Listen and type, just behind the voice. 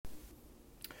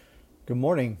Good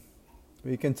morning.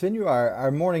 We continue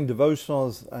our morning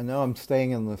devotionals. I know I'm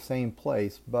staying in the same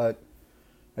place, but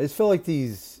I just feel like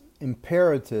these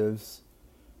imperatives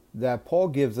that Paul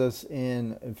gives us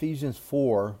in Ephesians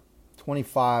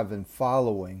 4:25 and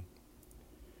following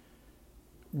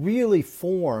really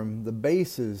form the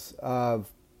basis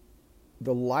of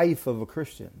the life of a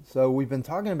Christian. So we've been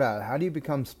talking about how do you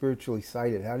become spiritually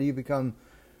sighted? How do you become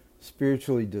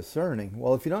spiritually discerning?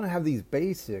 Well, if you don't have these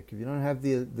if you don't have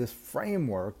this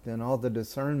framework, then all the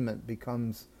discernment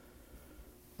becomes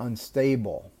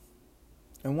unstable.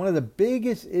 And one of the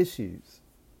biggest issues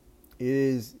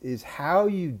is how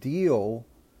you deal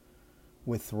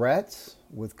with threats,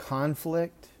 with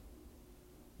conflict,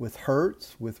 with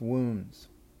hurts, with wounds.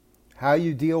 How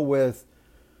you deal with,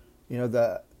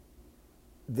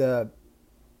 the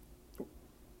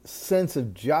sense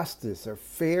of justice or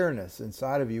fairness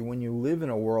inside of you when you live in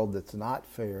a world that's not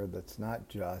fair, that's not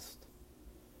just.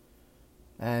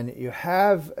 And you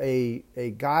have a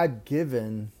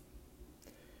God-given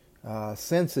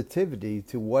sensitivity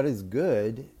to what is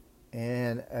good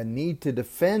and a need to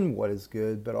defend what is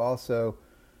good, but also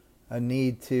a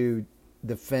need to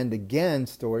defend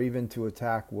against or even to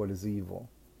attack what is evil.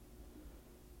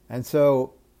 And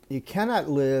so you cannot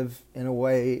live in a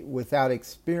way without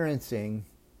experiencing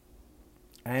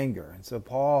anger. And so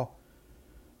Paul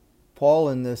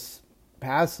in this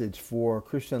passage for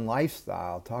Christian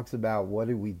lifestyle talks about what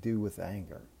do we do with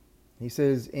anger. He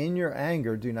says, in your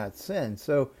anger, do not sin.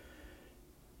 So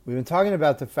we've been talking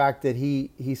about the fact that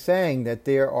he's saying that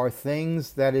there are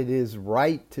things that it is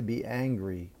right to be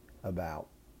angry about.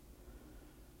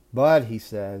 But he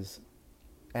says,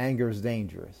 anger is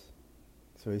dangerous.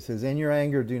 So he says, in your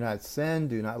anger, do not sin.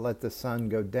 Do not let the sun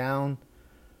go down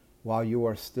while you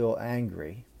are still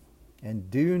angry. And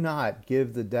do not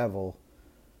give the devil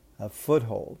a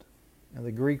foothold. Now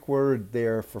the Greek word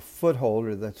there for foothold,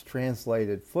 or that's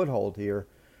translated foothold here,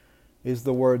 is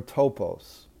the word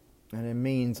topos. And it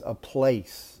means a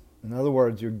place. In other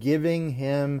words, you're giving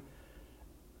him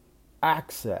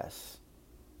access.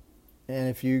 And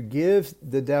if you give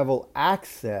the devil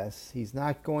access, he's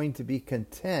not going to be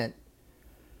content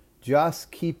just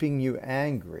keeping you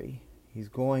angry. He's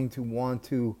going to want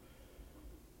to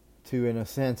in a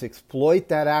sense, exploit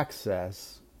that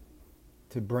access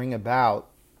to bring about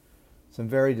some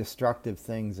very destructive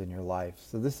things in your life.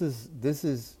 So this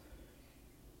is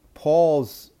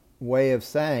Paul's way of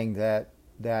saying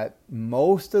that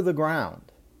most of the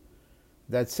ground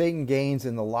that Satan gains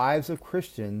in the lives of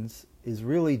Christians is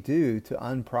really due to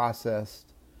unprocessed,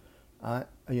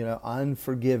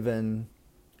 unforgiven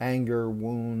anger,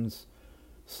 wounds,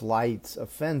 slights,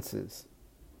 offenses.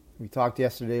 We talked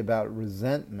yesterday about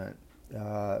resentment.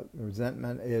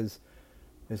 Resentment is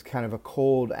kind of a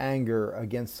cold anger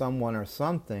against someone or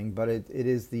something, but it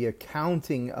is the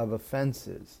accounting of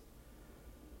offenses.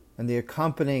 And the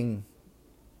accompanying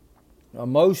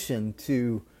emotion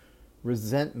to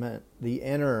resentment, the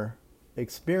inner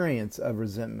experience of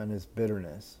resentment, is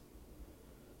bitterness.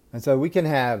 And so we can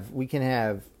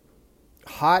have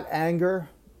hot anger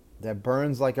that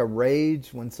burns like a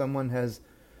rage when someone has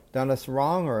done us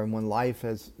wrong or when life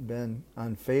has been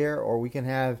unfair, or we can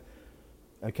have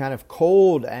a kind of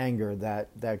cold anger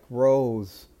that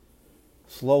grows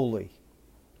slowly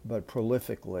but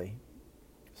prolifically.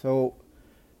 So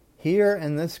here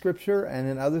in this scripture and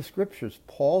in other scriptures,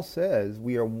 Paul says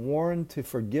we are warned to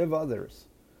forgive others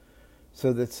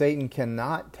so that Satan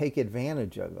cannot take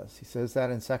advantage of us. He says that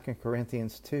in 2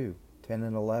 Corinthians 2:10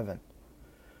 and 11.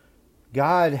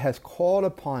 God has called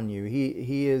upon you.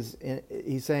 He's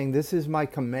saying, this is my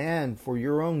command for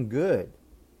your own good,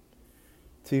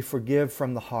 to forgive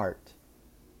from the heart.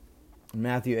 In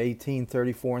Matthew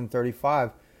 18:34 and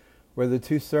 35, where the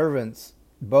two servants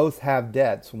both have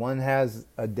debts. One has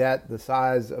a debt the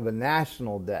size of a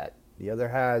national debt. The other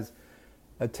has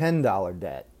a $10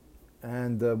 debt.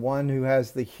 And the one who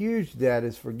has the huge debt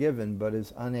is forgiven, but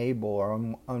is unable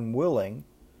or unwilling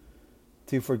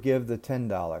to forgive the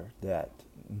 $10 debt.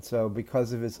 And so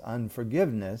because of his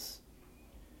unforgiveness,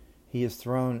 he is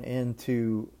thrown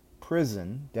into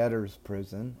prison, debtor's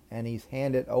prison, and he's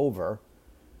handed over.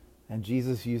 And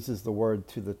Jesus uses the word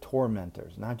to the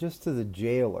tormentors, not just to the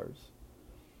jailers,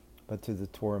 but to the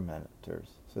tormentors.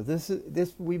 So this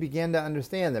we begin to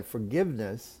understand that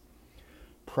forgiveness,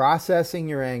 processing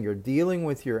your anger, dealing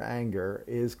with your anger,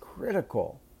 is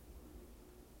critical.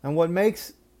 And what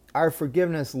makes our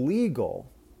forgiveness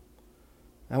legal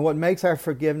and what makes our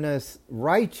forgiveness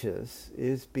righteous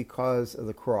is because of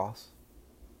the cross.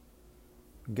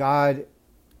 God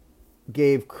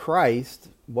gave Christ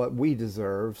what we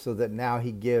deserve so that now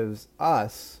he gives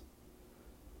us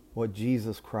what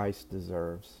Jesus Christ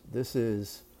deserves. This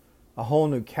is a whole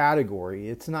new category.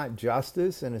 It's not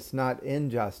justice and it's not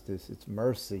injustice. It's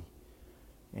mercy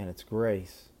and it's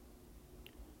grace.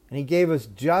 And he gave us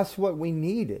just what we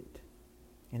needed.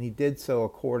 And he did so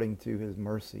according to his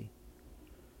mercy.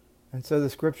 And so the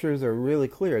scriptures are really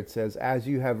clear. It says, as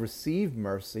you have received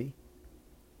mercy,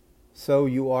 so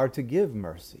you are to give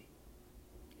mercy.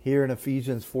 Here in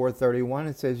Ephesians 4:31,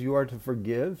 it says you are to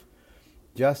forgive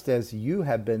just as you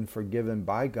have been forgiven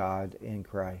by God in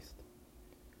Christ.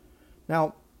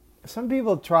 Now, some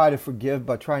people try to forgive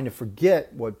by trying to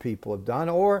forget what people have done,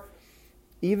 or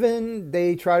even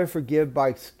they try to forgive by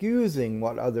excusing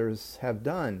what others have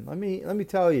done. Let me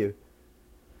tell you,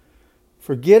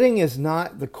 forgetting is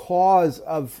not the cause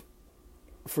of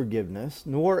forgiveness,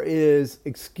 nor is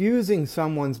excusing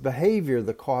someone's behavior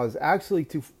the cause. Actually,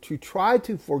 to try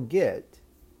to forget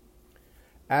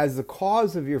as the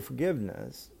cause of your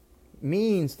forgiveness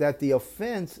means that the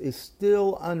offense is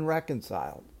still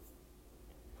unreconciled.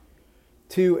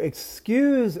 To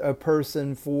excuse a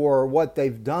person for what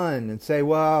they've done and say,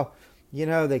 well,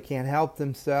 they can't help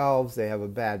themselves, they have a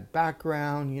bad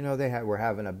background, we're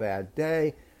having a bad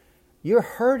day, you're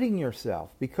hurting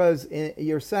yourself, because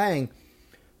you're saying,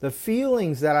 the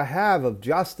feelings that I have of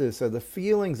justice, or the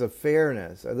feelings of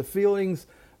fairness, or the feelings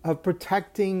of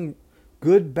protecting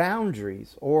good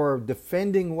boundaries, or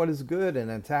defending what is good and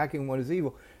attacking what is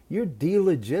evil, you're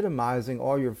delegitimizing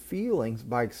all your feelings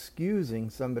by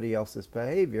excusing somebody else's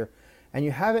behavior, and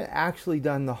you haven't actually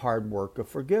done the hard work of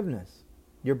forgiveness.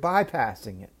 You're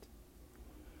bypassing it.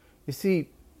 You see,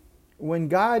 when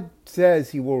God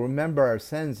says he will remember our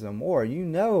sins no more, you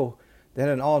know that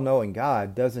an all-knowing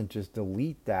God doesn't just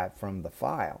delete that from the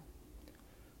file.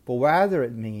 But rather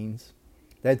it means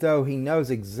that though he knows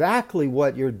exactly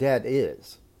what your debt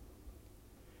is,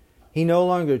 he no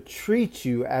longer treats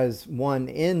you as one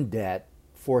in debt,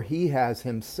 for he has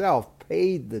himself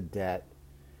paid the debt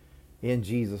in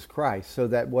Jesus Christ. So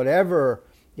that whatever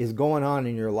is going on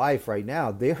in your life right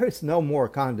now, there is no more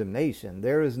condemnation.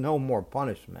 There is no more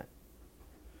punishment.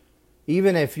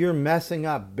 Even if you're messing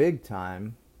up big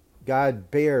time, God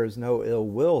bears no ill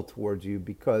will towards you,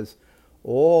 because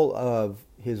all of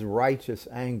his righteous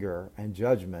anger and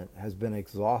judgment has been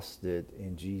exhausted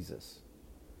in Jesus.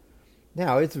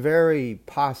 Now, it's very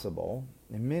possible,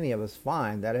 and many of us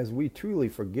find, that as we truly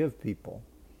forgive people,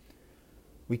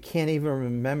 we can't even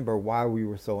remember why we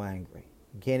were so angry.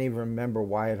 We can't even remember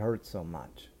why it hurt so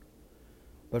much.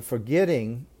 But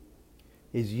forgetting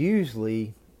is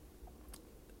really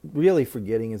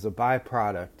forgetting is a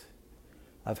byproduct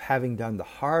of having done the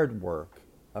hard work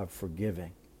of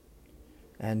forgiving.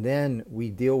 And then we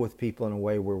deal with people in a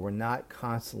way where we're not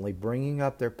constantly bringing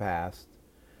up their past,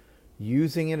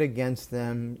 using it against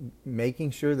them,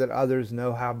 making sure that others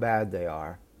know how bad they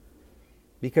are.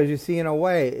 Because you see, in a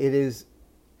way, it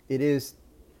is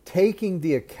taking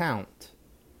the account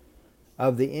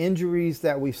of the injuries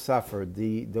that we've suffered,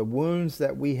 the wounds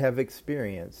that we have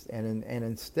experienced, and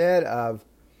instead of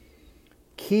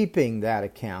keeping that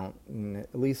account, and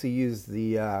Lisa used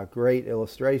the great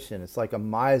illustration, it's like a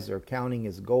miser counting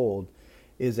his gold,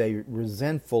 is a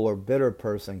resentful or bitter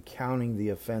person counting the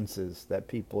offenses that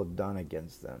people have done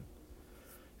against them.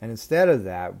 And instead of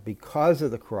that, because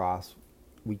of the cross,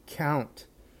 we count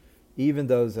even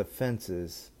those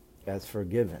offenses as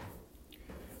forgiven.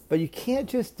 But you can't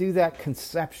just do that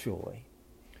conceptually.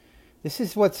 This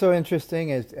is what's so interesting,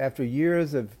 is after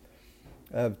years of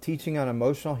teaching on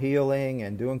emotional healing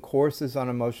and doing courses on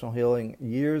emotional healing,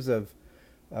 years of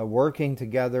working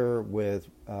together with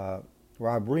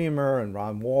Rob Reamer and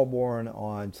Ron Walborn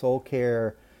on soul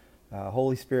care,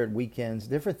 Holy Spirit weekends,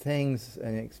 different things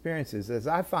and experiences, as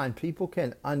I find people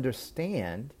can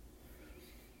understand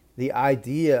the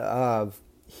idea of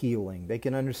healing. They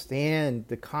can understand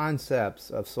the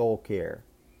concepts of soul care.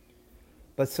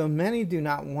 But so many do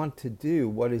not want to do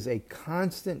what is a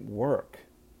constant work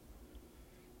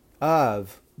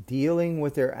of dealing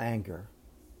with their anger.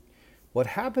 What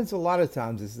happens a lot of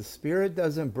times is the Spirit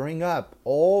doesn't bring up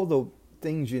all the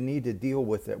things you need to deal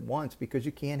with at once because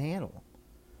you can't handle them.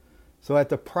 So at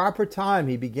the proper time,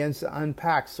 he begins to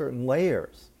unpack certain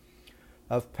layers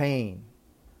of pain,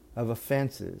 of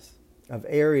offenses, of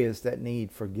areas that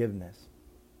need forgiveness.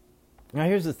 Now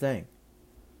here's the thing.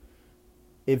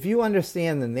 If you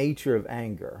understand the nature of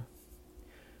anger,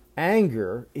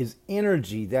 anger is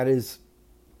energy that is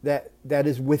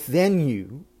within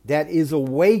you, that is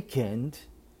awakened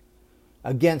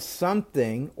against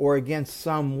something or against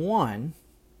someone,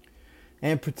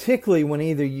 and particularly when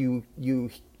either you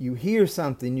hear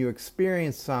something, you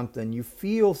experience something, you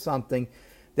feel something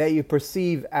that you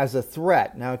perceive as a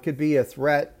threat. Now it could be a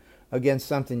threat against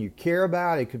something you care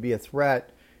about. It could be a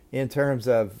threat in terms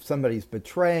of somebody's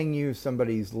betraying you,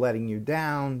 somebody's letting you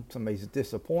down, somebody's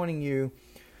disappointing you.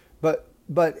 But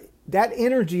that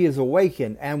energy is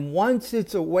awakened, and once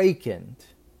it's awakened,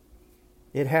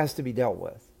 it has to be dealt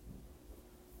with.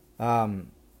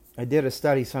 I did a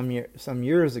study some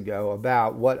years ago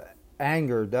about what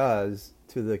anger does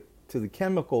to the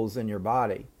chemicals in your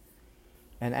body,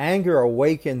 and anger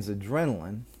awakens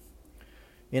adrenaline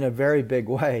in a very big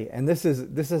way. And this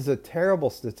is a terrible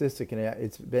statistic, and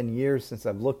it's been years since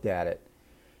I've looked at it.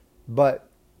 But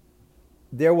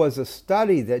there was a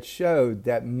study that showed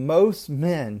that most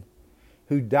men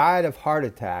who died of heart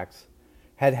attacks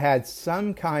had had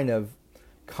some kind of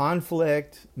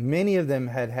conflict. Many of them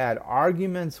had had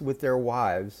arguments with their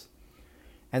wives,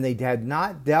 and they had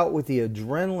not dealt with the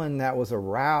adrenaline that was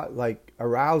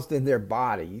aroused in their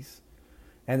bodies.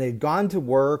 And they'd gone to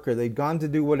work or they'd gone to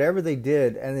do whatever they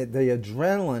did, and the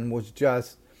adrenaline was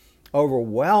just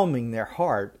overwhelming their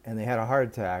heart, and they had a heart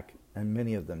attack, and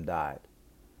many of them died.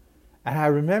 And I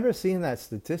remember seeing that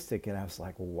statistic, and I was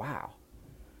like, wow.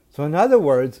 So in other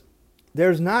words,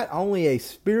 there's not only a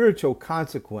spiritual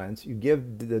consequence, you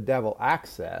give the devil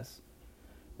access,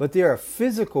 but there are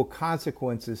physical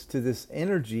consequences to this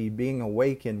energy being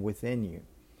awakened within you.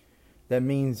 That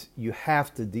means you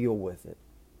have to deal with it.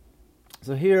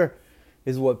 So here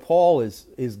is what Paul is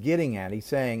getting at. He's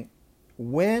saying,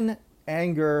 when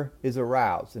anger is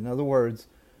aroused, in other words,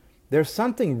 there's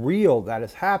something real that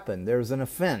has happened. There's an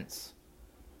offense.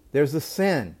 There's a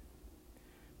sin.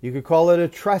 You could call it a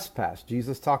trespass.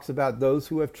 Jesus talks about those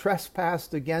who have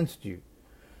trespassed against you.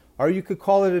 Or you could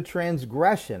call it a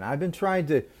transgression. I've been trying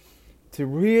to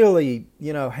really,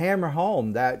 hammer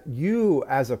home that you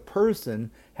as a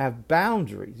person have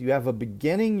boundaries. You have a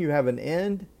beginning, you have an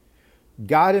end.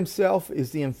 God himself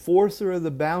is the enforcer of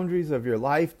the boundaries of your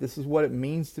life. This is what it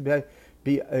means to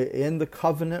be in the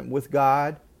covenant with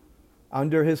God,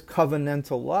 under his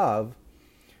covenantal love.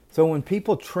 So when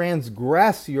people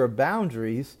transgress your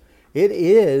boundaries, it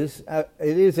is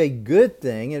a good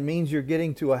thing. It means you're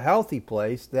getting to a healthy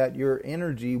place, that your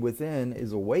energy within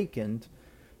is awakened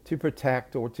to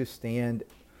protect or to stand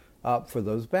up for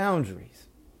those boundaries.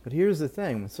 But here's the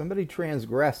thing. When somebody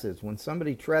transgresses, when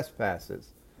somebody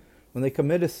trespasses, when they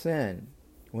commit a sin,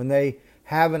 when they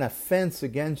have an offense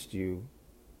against you,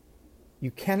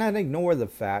 you cannot ignore the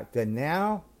fact that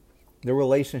now the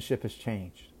relationship has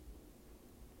changed.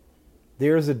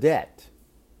 There is a debt.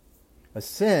 A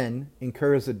sin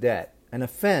incurs a debt. An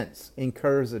offense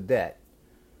incurs a debt.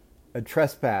 A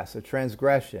trespass, a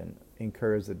transgression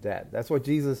incurs a debt. That's what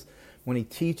Jesus, when he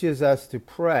teaches us to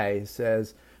pray,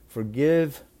 says,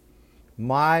 forgive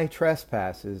my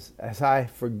trespasses as I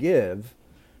forgive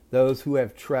those who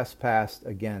have trespassed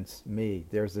against me.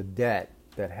 There's a debt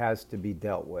that has to be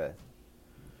dealt with.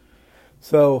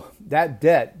 So that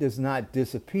debt does not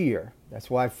disappear. That's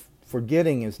why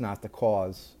forgetting is not the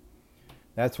cause.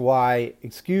 That's why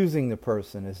excusing the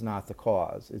person is not the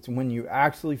cause. It's when you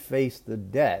actually face the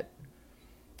debt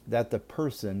that the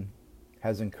person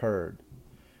has incurred.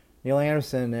 Neil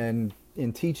Anderson,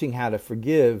 in teaching how to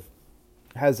forgive,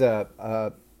 has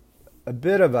a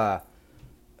bit of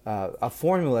a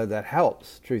formula that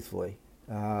helps, truthfully.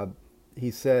 He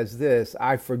says this: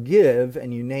 I forgive,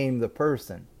 and you name the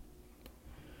person.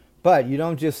 But you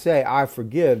don't just say, I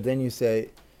forgive, then you say,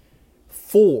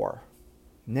 for.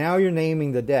 Now you're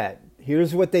naming the debt.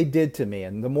 Here's what they did to me.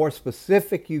 And the more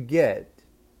specific you get,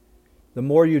 the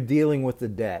more you're dealing with the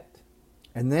debt.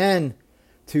 And then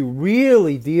to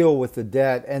really deal with the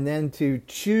debt and then to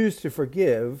choose to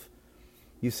forgive,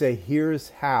 you say, here's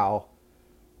how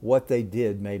what they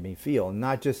did made me feel. And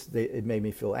not just it made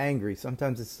me feel angry.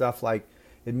 Sometimes it's stuff like,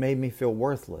 it made me feel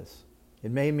worthless. It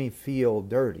made me feel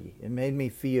dirty. It made me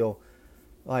feel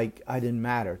like I didn't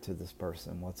matter to this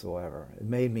person whatsoever. It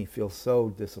made me feel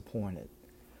so disappointed.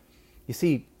 You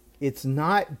see, it's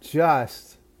not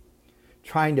just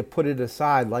trying to put it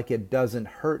aside like it doesn't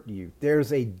hurt you.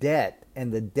 There's a debt,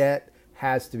 and the debt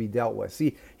has to be dealt with.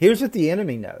 See, here's what the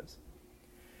enemy knows.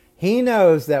 He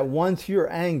knows that once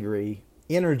you're angry,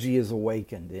 energy is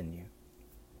awakened in you.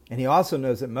 And he also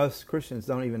knows that most Christians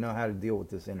don't even know how to deal with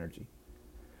this energy.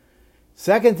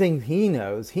 Second thing he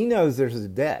knows there's a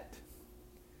debt.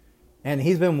 And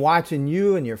he's been watching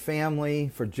you and your family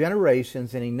for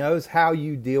generations, and he knows how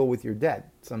you deal with your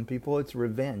debt. Some people it's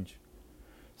revenge.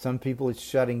 Some people it's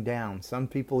shutting down. Some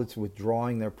people it's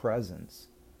withdrawing their presence.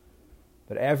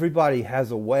 But everybody has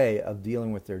a way of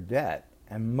dealing with their debt.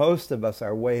 And most of us,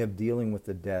 our way of dealing with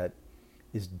the debt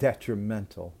is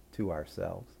detrimental to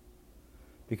ourselves.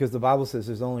 Because the Bible says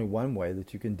there's only one way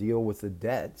that you can deal with the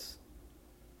debts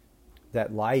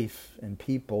that life and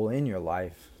people in your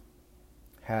life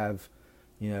have,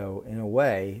 in a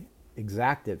way,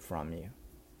 exacted from you.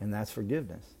 And that's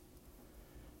forgiveness.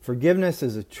 Forgiveness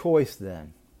is a choice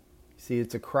then. See,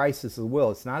 it's a crisis of will.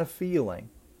 It's not a feeling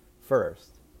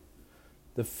first.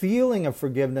 The feeling of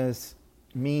forgiveness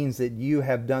means that you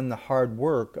have done the hard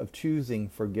work of choosing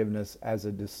forgiveness as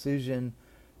a decision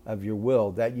of your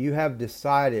will, that you have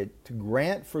decided to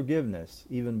grant forgiveness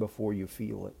even before you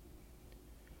feel it.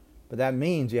 But that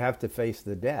means you have to face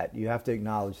the debt. You have to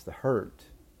acknowledge the hurt.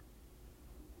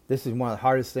 This is one of the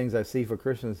hardest things I see for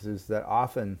Christians, is that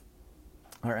often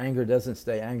our anger doesn't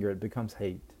stay anger, it becomes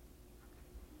hate.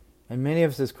 And many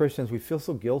of us as Christians, we feel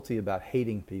so guilty about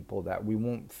hating people that we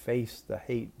won't face the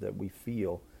hate that we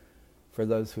feel for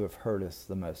those who have hurt us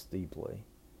the most deeply.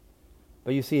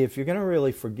 But you see, if you're going to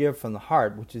really forgive from the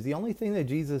heart, which is the only thing that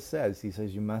Jesus says, he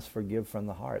says you must forgive from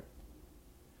the heart.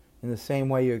 In the same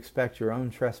way you expect your own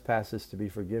trespasses to be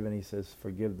forgiven, he says,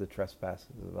 forgive the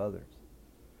trespasses of others.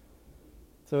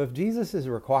 So if Jesus is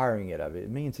requiring it of you, it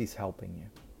means he's helping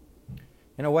you.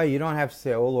 In a way, you don't have to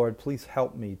say, oh Lord, please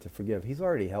help me to forgive. He's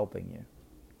already helping you.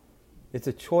 It's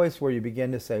a choice where you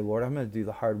begin to say, Lord, I'm going to do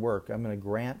the hard work. I'm going to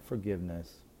grant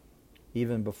forgiveness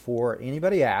even before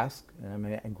anybody asks, and I'm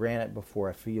going to grant it before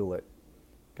I feel it.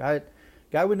 God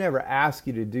would never ask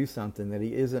you to do something that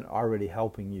he isn't already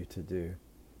helping you to do.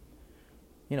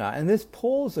 And this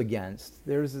pulls against,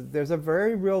 there's a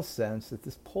very real sense that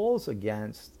this pulls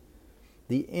against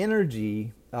the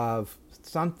energy of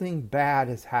something bad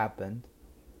has happened.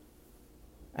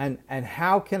 And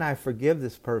how can I forgive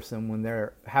this person when they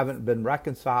haven't been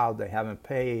reconciled, they haven't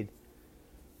paid?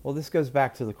 Well, this goes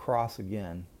back to the cross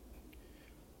again.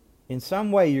 In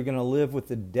some way, you're going to live with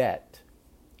the debt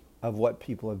of what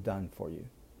people have done for you.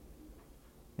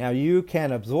 Now, you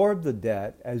can absorb the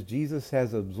debt as Jesus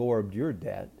has absorbed your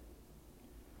debt,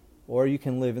 or you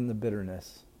can live in the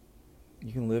bitterness.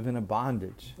 You can live in a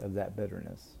bondage of that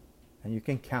bitterness, and you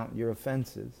can count your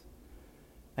offenses.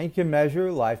 And you can measure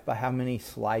your life by how many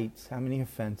slights, how many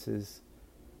offenses,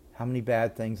 how many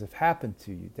bad things have happened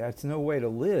to you. That's no way to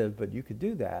live, but you could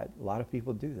do that. A lot of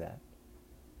people do that.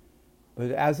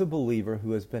 But as a believer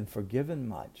who has been forgiven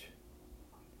much,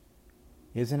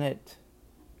 isn't it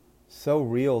so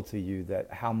real to you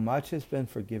that how much has been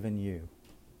forgiven you?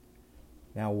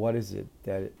 Now, what is it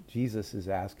that Jesus is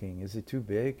asking? Is it too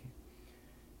big?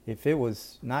 If it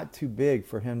was not too big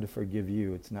for him to forgive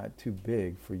you, it's not too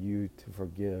big for you to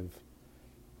forgive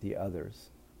the others.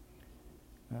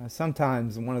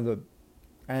 Sometimes one of the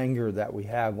anger that we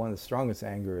have, one of the strongest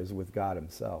anger, is with God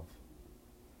himself.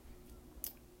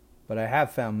 But I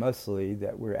have found mostly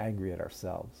that we're angry at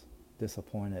ourselves,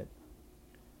 disappointed.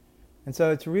 And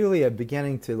so it's really a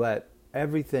beginning to let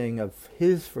everything of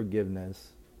his forgiveness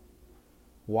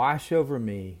wash over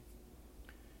me,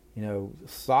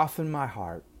 soften my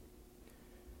heart.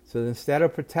 So instead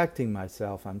of protecting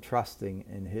myself, I'm trusting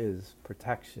in his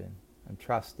protection. I'm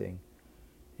trusting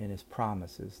in his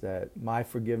promises that my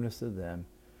forgiveness of them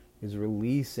is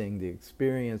releasing the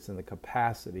experience and the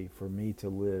capacity for me to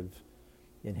live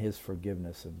in his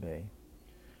forgiveness of me.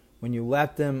 When you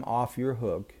let them off your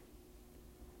hook,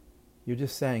 you're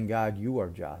just saying, God, you are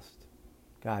just.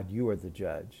 God, you are the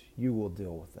judge. You will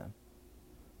deal with them.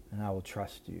 And I will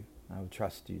trust you. I will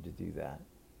trust you to do that.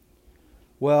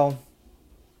 Well,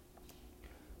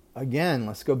 again,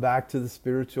 let's go back to the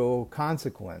spiritual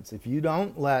consequence. If you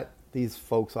don't let these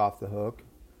folks off the hook,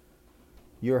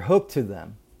 you're hooked to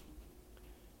them.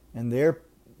 And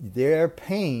their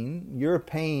pain, your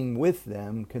pain with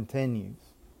them continues.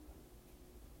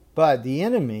 But the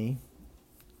enemy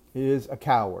is a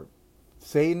coward.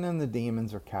 Satan and the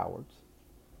demons are cowards.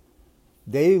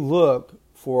 They look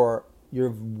for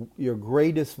your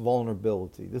greatest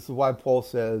vulnerability. This is why Paul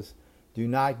says, do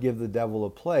not give the devil a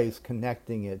place,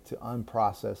 connecting it to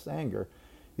unprocessed anger.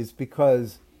 It's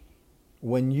because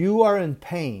when you are in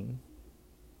pain,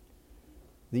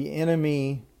 the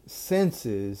enemy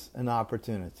senses an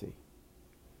opportunity.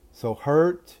 So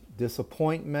hurt,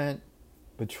 disappointment,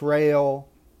 betrayal,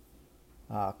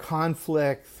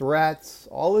 conflict, threats,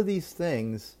 all of these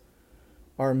things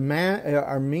are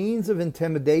means of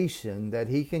intimidation that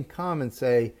he can come and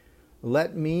say,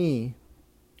 let me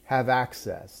have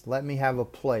access. Let me have a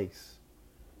place.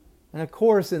 And of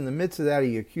course, in the midst of that,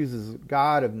 he accuses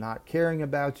God of not caring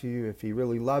about you. If he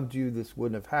really loved you, this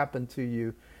wouldn't have happened to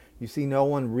you. You see, no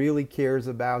one really cares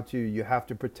about you. You have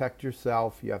to protect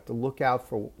yourself. You have to look out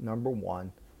for number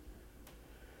one.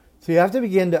 So you have to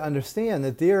begin to understand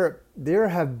that there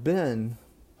have been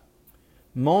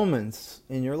moments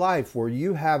in your life where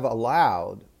you have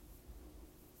allowed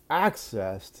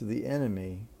access to the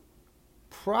enemy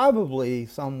probably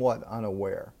somewhat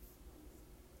unaware.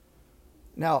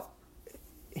 Now,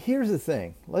 here's the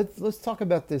thing. Let's talk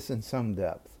about this in some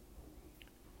depth.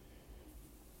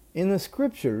 In the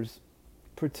scriptures,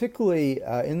 particularly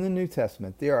in the New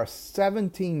Testament, there are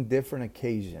 17 different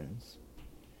occasions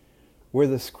where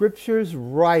the scriptures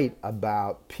write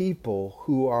about people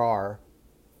who are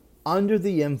under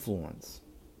the influence,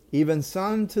 even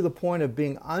some to the point of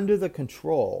being under the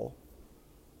control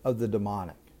of the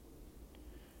demonic.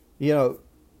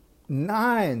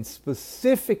 9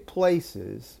 specific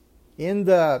places in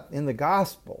the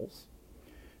Gospels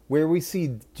where we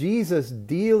see Jesus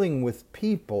dealing with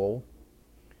people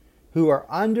who are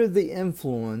under the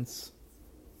influence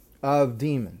of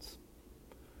demons.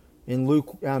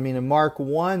 In Mark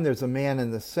 1, there's a man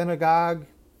in the synagogue.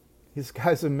 This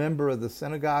guy's a member of the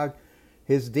synagogue.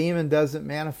 His demon doesn't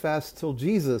manifest till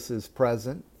Jesus is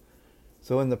present.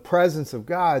 So in the presence of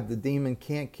God, the demon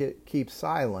can't keep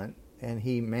silent, and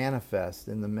he manifests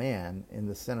in the man in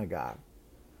the synagogue.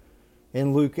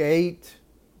 In Luke 8,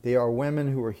 there are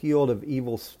women who are healed of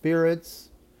evil spirits.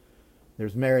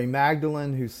 There's Mary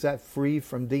Magdalene who's set free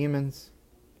from demons.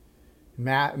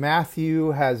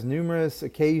 Matthew has numerous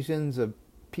occasions of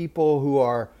people who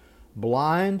are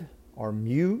blind or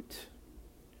mute,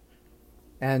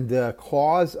 and the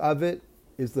cause of it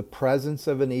is the presence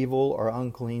of an evil or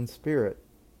unclean spirit.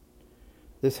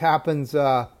 This happens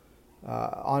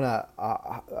on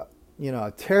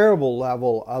a terrible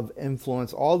level of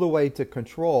influence, all the way to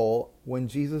control, when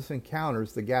Jesus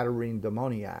encounters the Gadarene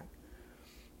demoniac.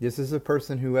 This is a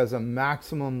person who has a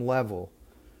maximum level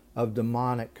of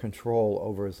demonic control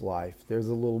over his life. There's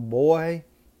a little boy,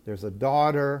 there's a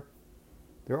daughter.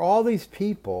 There are all these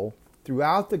people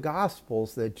throughout the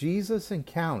Gospels that Jesus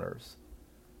encounters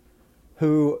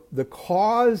who the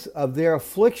cause of their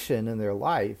affliction in their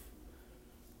life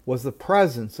was the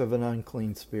presence of an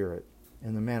unclean spirit.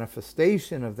 And the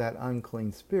manifestation of that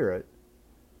unclean spirit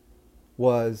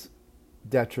was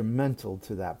detrimental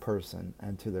to that person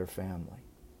and to their family.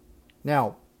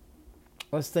 Now,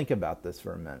 let's think about this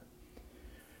for a minute.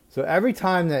 So every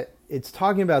time that it's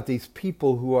talking about these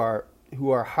people who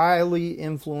are highly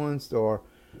influenced or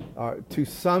are to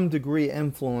some degree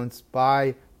influenced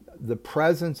by the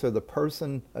presence or the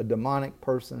person, a demonic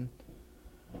person,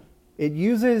 it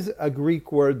uses a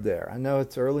Greek word there. I know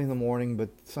it's early in the morning, but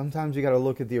sometimes you got to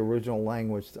look at the original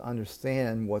language to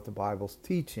understand what the Bible's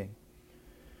teaching.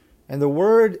 And the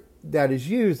word that is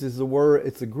used is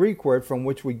it's a Greek word from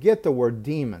which we get the word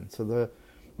demon. So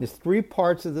there's 3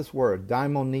 parts of this word,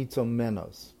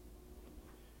 daimonizomenos.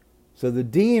 So the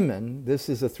demon, this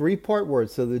is a 3-part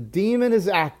word. So the demon is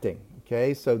acting.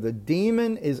 Okay, so the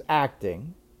demon is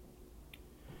acting.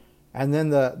 And then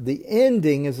the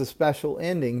ending is a special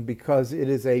ending because it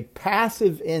is a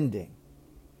passive ending.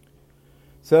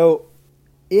 So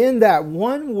in that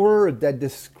one word that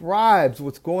describes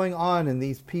what's going on in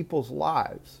these people's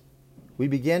lives, we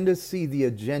begin to see the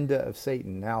agenda of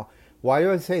Satan. Now, why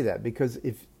do I say that? Because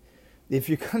if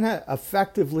you're going to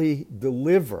effectively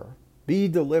be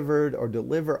delivered or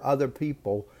deliver other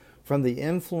people from the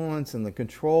influence and the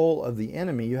control of the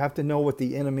enemy, you have to know what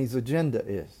the enemy's agenda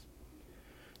is.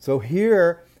 So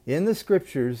here in the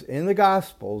scriptures, in the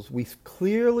Gospels, we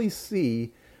clearly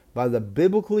see by the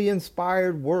biblically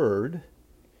inspired word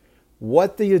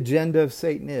what the agenda of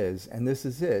Satan is. And this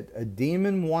is it. A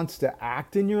demon wants to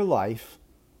act in your life,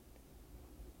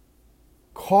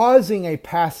 causing a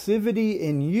passivity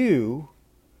in you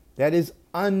that is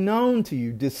unknown to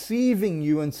you, deceiving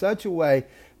you in such a way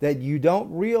that you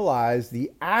don't realize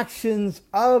the actions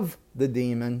of the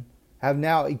demon have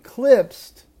now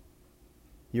eclipsed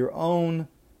your own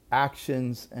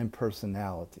actions and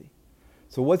personality.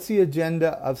 So what's the agenda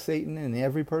of Satan in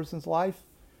every person's life?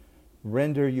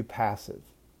 Render you passive.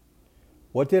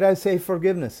 What did I say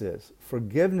forgiveness is?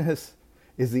 Forgiveness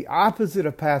is the opposite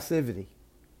of passivity.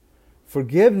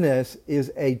 Forgiveness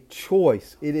is a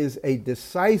choice. It is a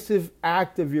decisive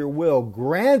act of your will,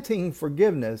 granting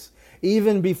forgiveness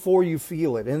even before you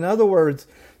feel it. In other words,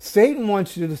 Satan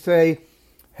wants you to say,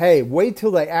 hey, wait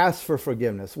till they ask for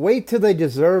forgiveness. Wait till they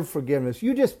deserve forgiveness.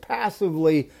 You just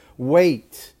passively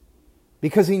wait.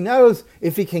 Because he knows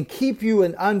if he can keep you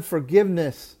in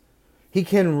unforgiveness, he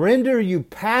can render you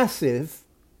passive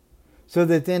so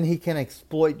that then he can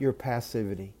exploit your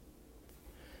passivity.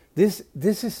 This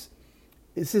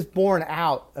is borne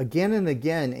out again and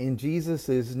again in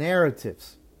Jesus'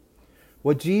 narratives.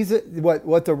 What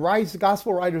the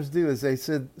gospel writers do is they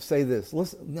say this.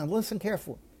 Listen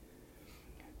carefully.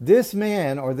 This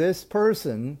man or this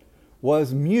person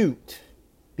was mute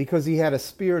because he had a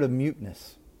spirit of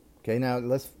muteness. Okay, now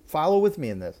let's follow with me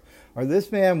in this. Or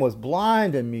this man was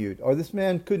blind and mute, or this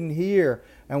man couldn't hear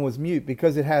and was mute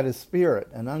because it had a spirit,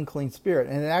 an unclean spirit.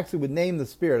 And it actually would name the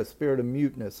spirit a spirit of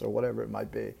muteness or whatever it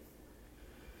might be.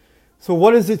 So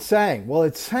what is it saying? Well,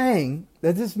 it's saying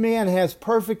that this man has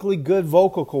perfectly good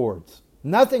vocal cords.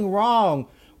 Nothing wrong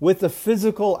with the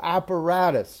physical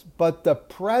apparatus, but the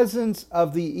presence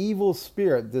of the evil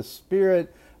spirit, the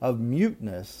spirit of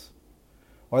muteness,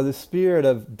 or the spirit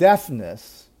of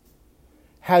deafness,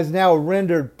 has now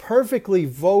rendered perfectly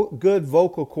good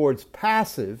vocal cords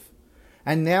passive,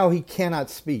 and now he cannot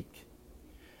speak.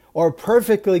 Or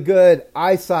perfectly good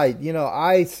eyesight,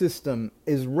 eye system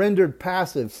is rendered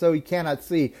passive, so he cannot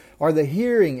see. Or the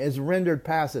hearing is rendered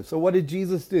passive. So what did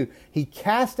Jesus do? He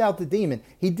cast out the demon.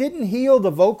 He didn't heal the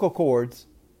vocal cords.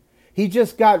 He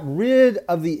just got rid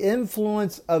of the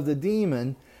influence of the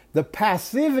demon. The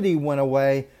passivity went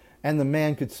away, and the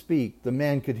man could speak, the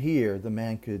man could hear, the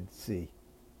man could see.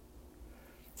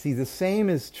 See, the same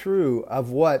is true of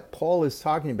what Paul is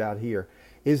talking about here,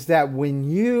 is that when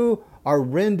you are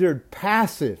rendered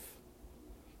passive,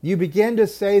 you begin to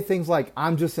say things like,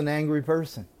 I'm just an angry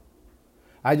person.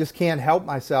 I just can't help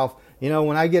myself.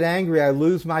 When I get angry, I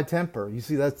lose my temper. You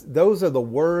see, those are the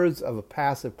words of a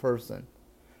passive person.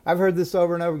 I've heard this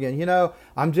over and over again.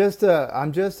 I'm just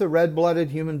a red-blooded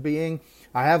human being.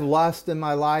 I have lust in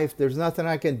my life. There's nothing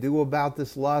I can do about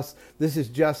this lust. This is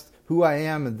just who I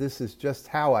am, and this is just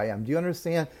how I am. Do you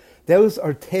understand? Those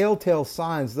are telltale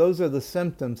signs. Those are the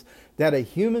symptoms that a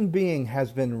human being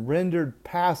has been rendered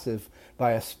passive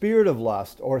by a spirit of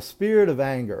lust, or a spirit of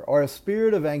anger, or a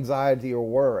spirit of anxiety or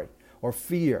worry or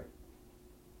fear.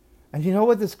 And you know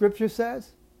what the scripture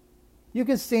says? You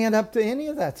can stand up to any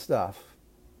of that stuff.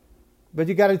 But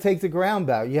you got to take the ground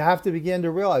back. You have to begin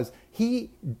to realize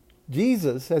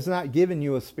Jesus has not given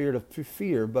you a spirit of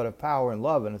fear, but of power and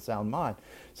love and a sound mind.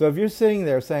 So if you're sitting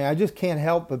there saying, I just can't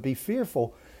help but be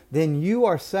fearful, then you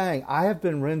are saying, I have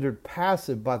been rendered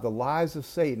passive by the lies of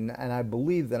Satan, and I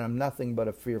believe that I'm nothing but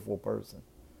a fearful person.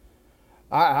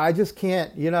 I just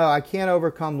can't, I can't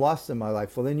overcome lust in my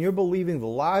life. Well, then you're believing the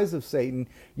lies of Satan.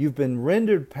 You've been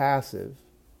rendered passive.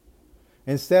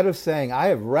 Instead of saying, I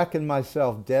have reckoned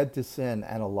myself dead to sin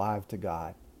and alive to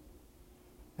God.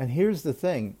 And here's the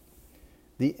thing.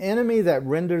 The enemy that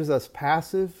renders us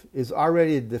passive is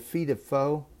already a defeated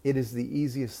foe. It is the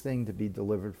easiest thing to be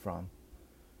delivered from.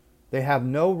 They have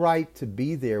no right to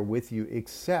be there with you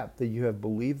except that you have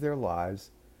believed their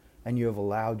lies and you have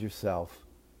allowed yourself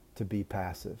to be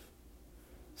passive.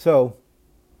 So,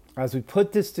 as we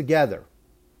put this together,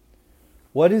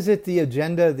 what is it the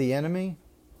agenda of the enemy?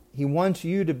 He wants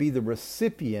you to be the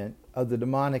recipient of the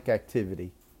demonic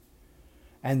activity.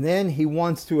 And then he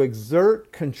wants to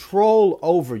exert control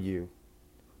over you,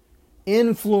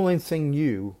 influencing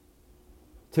you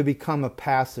to become a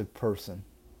passive person.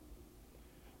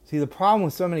 See, the problem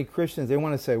with so many Christians, they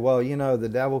want to say, well, the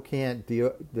devil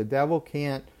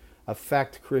can't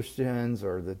affect Christians,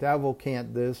 or the devil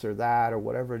can't this or that, or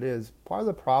whatever it is. Part of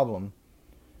the problem,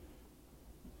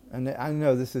 and I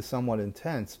know this is somewhat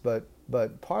intense, but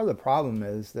part of the problem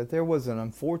is that there was an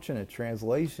unfortunate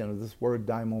translation of this word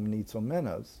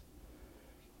daimonizomenos.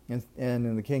 And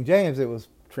in the King James, it was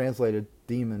translated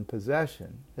demon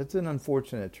possession. It's an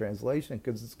unfortunate translation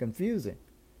because it's confusing.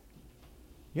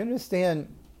 You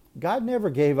understand, God never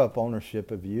gave up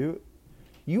ownership of you.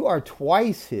 You are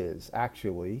twice His,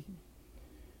 actually.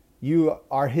 You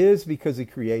are His because He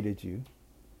created you,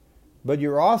 but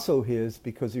you're also His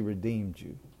because He redeemed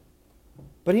you.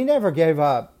 But He never gave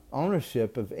up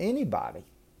ownership of anybody.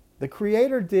 The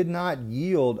Creator did not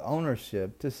yield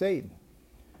ownership to Satan.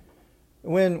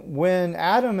 When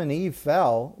Adam and Eve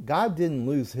fell, God didn't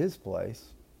lose His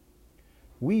place.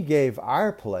 We gave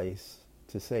our place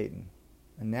to Satan.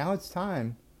 And now it's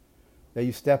time that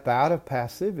you step out of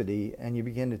passivity and you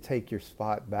begin to take your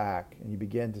spot back, and you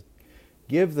begin to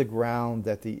give the ground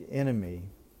that the enemy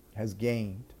has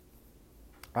gained.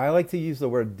 I like to use the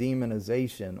word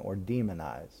demonization or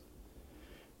demonized,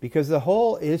 because the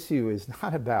whole issue is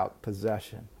not about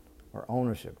possession or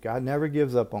ownership. God never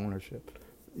gives up ownership.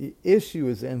 The issue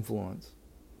is influence.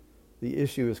 The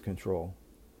issue is control.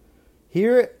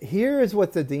 Here is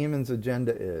what the demon's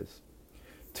agenda is.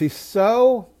 To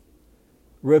so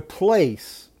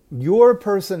replace your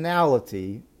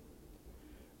personality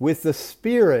with the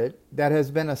spirit that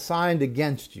has been assigned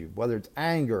against you, whether it's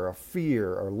anger or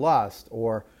fear or lust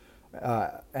or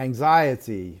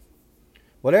anxiety,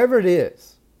 whatever it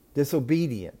is,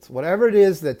 disobedience, whatever it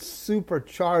is that's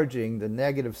supercharging the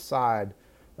negative side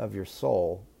of your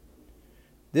soul.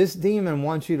 This demon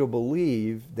wants you to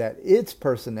believe that its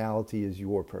personality is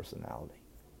your personality.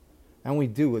 And we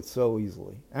do it so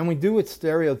easily. And we do it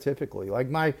stereotypically. Like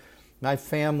my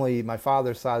family, my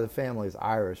father's side of the family is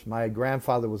Irish. My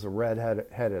grandfather was a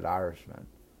red-headed Irishman.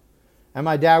 And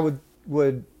my dad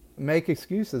would make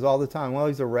excuses all the time. Well,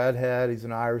 he's a redhead, he's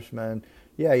an Irishman.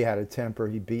 Yeah, he had a temper,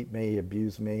 he beat me, he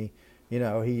abused me. You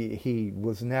know, he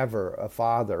was never a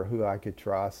father who I could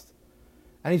trust.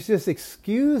 And he's just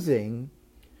excusing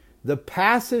the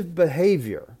passive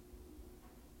behavior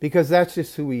because that's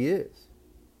just who he is.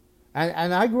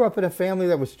 And I grew up in a family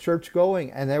that was church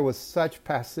going, and there was such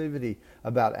passivity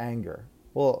about anger.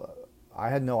 Well, I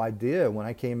had no idea when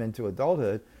I came into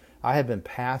adulthood, I had been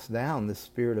passed down this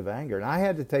spirit of anger. And I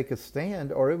had to take a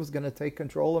stand, or it was going to take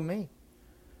control of me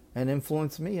and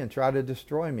influence me and try to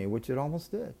destroy me, which it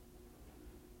almost did.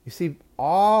 You see,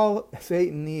 all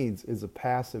Satan needs is a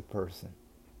passive person.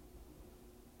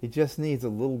 He just needs a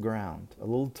little ground, a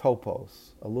little topos,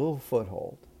 a little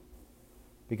foothold.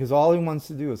 Because all he wants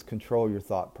to do is control your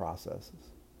thought processes.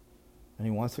 And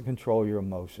he wants to control your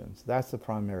emotions. That's the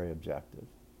primary objective.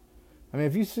 I mean,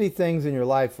 if you see things in your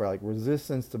life like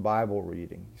resistance to Bible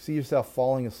reading, you see yourself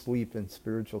falling asleep in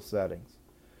spiritual settings,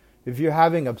 if you're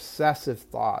having obsessive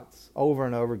thoughts over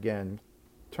and over again,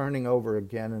 turning over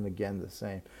again and again the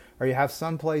same, or you have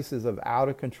some places of out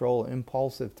of control,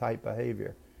 impulsive type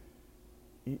behavior,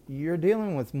 you're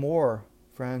dealing with more,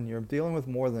 friend. You're dealing with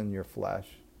more than your flesh.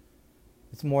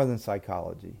 It's more than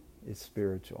psychology. It's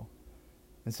spiritual.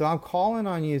 And so I'm calling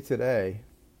on you today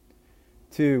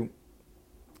to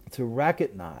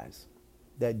recognize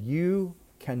that you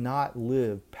cannot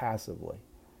live passively.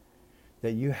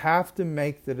 That you have to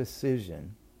make the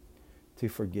decision to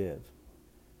forgive.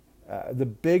 The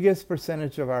biggest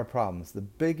percentage of our problems, the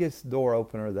biggest door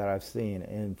opener that I've seen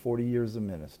in 40 years of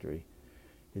ministry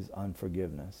is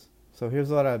unforgiveness. So here's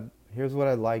what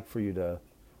I'd like for you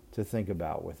to think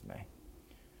about with me.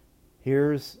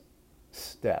 Here's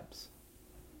steps.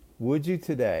 Would you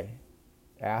today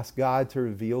ask God to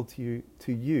reveal to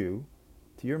you,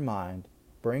 to your mind,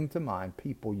 bring to mind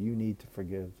people you need to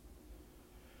forgive?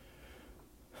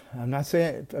 I'm not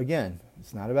saying, again,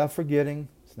 it's not about forgetting.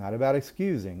 It's not about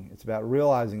excusing. It's about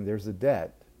realizing there's a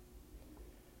debt.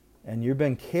 And you've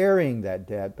been carrying that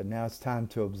debt, but now it's time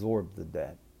to absorb the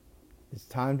debt. It's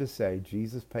time to say,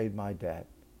 Jesus paid my debt.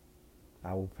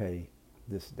 I will pay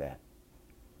this debt.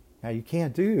 Now, you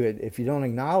can't do it if you don't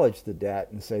acknowledge the debt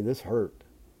and say, this hurt.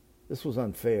 This was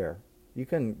unfair. You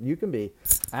can be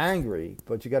angry,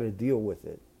 but you got to deal with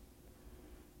it.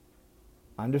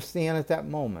 Understand at that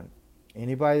moment,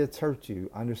 anybody that's hurt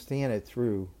you, understand it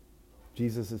through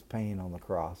Jesus' pain on the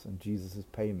cross and Jesus'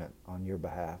 payment on your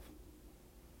behalf.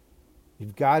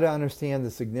 You've got to understand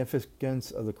the significance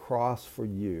of the cross for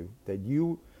you,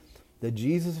 that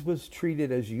Jesus was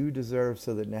treated as you deserve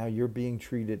so that now you're being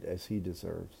treated as he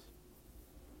deserves.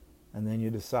 And then you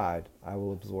decide, I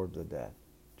will absorb the debt,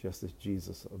 just as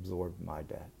Jesus absorbed my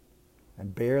debt.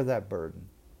 And bear that burden.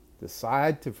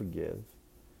 Decide to forgive.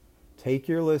 Take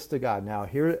your list to God. Now,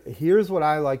 here's what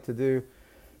I like to do,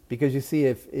 because you see,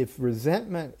 if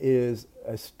resentment is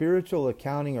a spiritual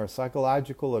accounting or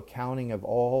psychological accounting of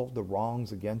all the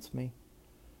wrongs against me,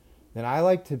 then I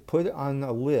like to put on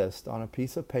a list on a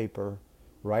piece of paper,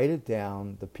 write it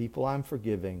down, the people I'm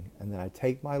forgiving, and then I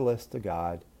take my list to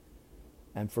God.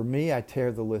 And for me, I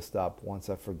tear the list up once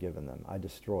I've forgiven them. I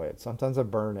destroy it. Sometimes I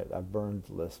burn it. I've burned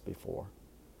the list before.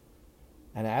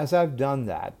 And as I've done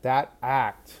that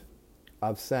act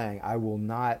of saying, I will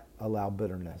not allow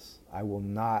bitterness, I will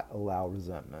not allow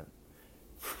resentment,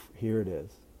 here it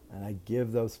is. And I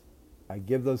give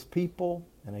those people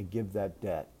and I give that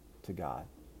debt to God.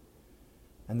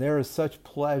 And there is such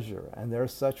pleasure and there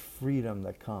is such freedom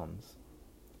that comes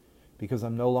because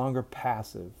I'm no longer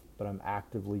passive, but I'm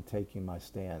actively taking my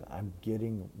stand. I'm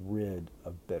getting rid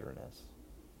of bitterness.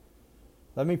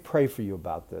 Let me pray for you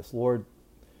about this. Lord,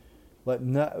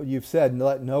 you've said,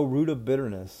 let no root of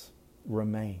bitterness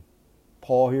remain.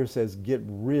 Paul here says, get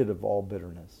rid of all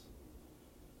bitterness.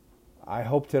 I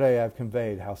hope today I've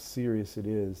conveyed how serious it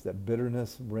is that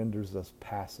bitterness renders us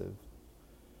passive,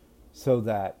 so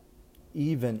that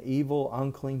even evil,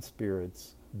 unclean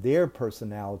spirits, their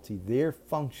personality, their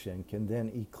function can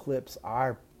then eclipse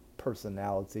our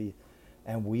personality,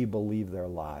 and we believe their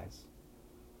lies.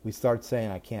 We start saying,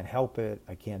 I can't help it,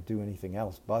 I can't do anything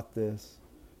else but this,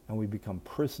 and we become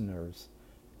prisoners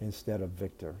instead of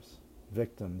victors,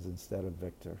 victims instead of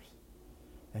victors.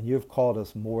 And you have called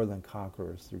us more than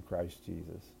conquerors through Christ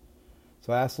Jesus.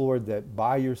 So I ask, Lord, that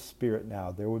by your Spirit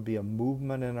now, there would be a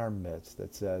movement in our midst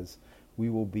that says we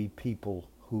will be people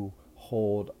who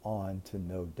hold on to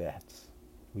no debts.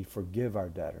 We forgive our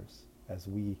debtors as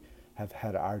we have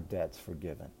had our debts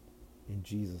forgiven. In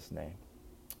Jesus' name,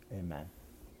 amen.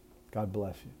 God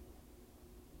bless you.